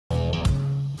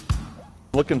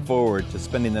Looking forward to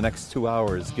spending the next 2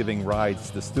 hours giving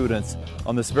rides to students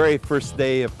on this very first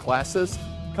day of classes.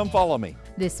 Come follow me.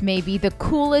 This may be the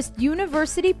coolest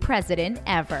university president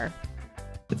ever.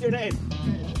 What's your name?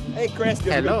 Hey, Chris,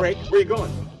 you have a Hello. good break? Where are you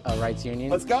going? Rights Union.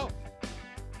 Let's go.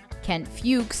 Kent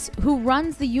Fuchs, who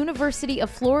runs the University of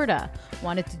Florida,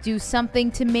 wanted to do something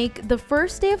to make the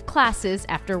first day of classes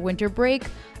after winter break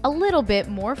a little bit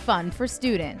more fun for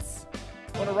students.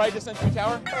 Want to ride to Century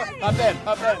Tower? Hop in,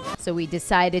 hop in. So we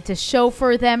decided to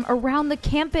chauffeur them around the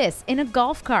campus in a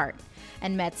golf cart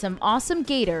and met some awesome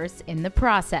gators in the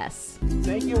process.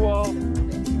 Thank you all.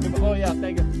 Oh, yeah,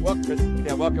 thank you. Welcome, Chris.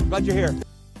 Yeah, welcome. Glad you're here.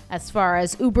 As far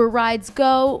as Uber rides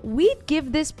go, we'd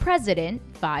give this president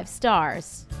 5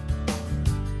 stars.